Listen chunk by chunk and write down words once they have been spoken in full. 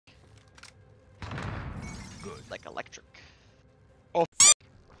like electric. Oh.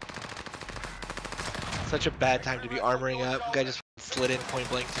 Such a bad time to be armoring up. Guy just slid in point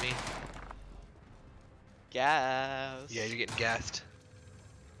blank to me. Gas. Yeah, you're getting gassed.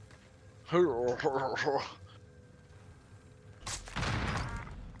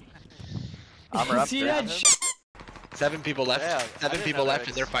 Armor up. See grab that him. 7 people left. Yeah, 7 people left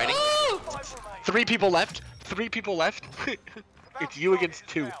and they're fighting. Oh! 3 people left. 3 people left. It's you against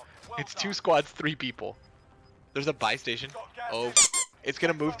 2. It's 2 squads, 3 people. There's a buy station. Oh, it's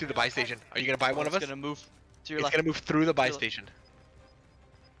gonna move through the buy station. Are you gonna buy one of us? It's gonna move to your It's left. gonna move through the buy station.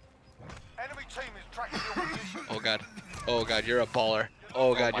 Enemy team is tracking your position. Oh god. Oh god, you're a baller.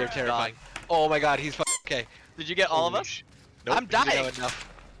 Oh god, my you're God. terrifying. Oh my god, he's okay. Did you get all of Holy us? Nope, I'm he doesn't dying. have enough.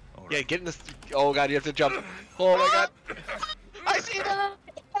 Yeah, get in this. Oh god, you have to jump. Oh my god. I see them. Ah,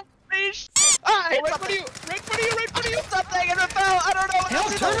 Oh, right in front of you! Right in front of you! Right in front of you! Something and it fell. I don't know. Hell,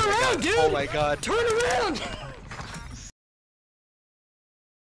 turn around, dude! Oh my god. Turn around!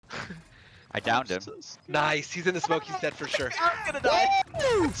 I downed him. Nice, he's in the smoke, he's dead for sure. I'm gonna die.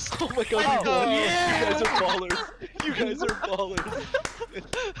 Oh my god, Oh, yeah. you guys are ballers. You guys are ballers.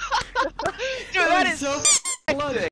 Dude, that is so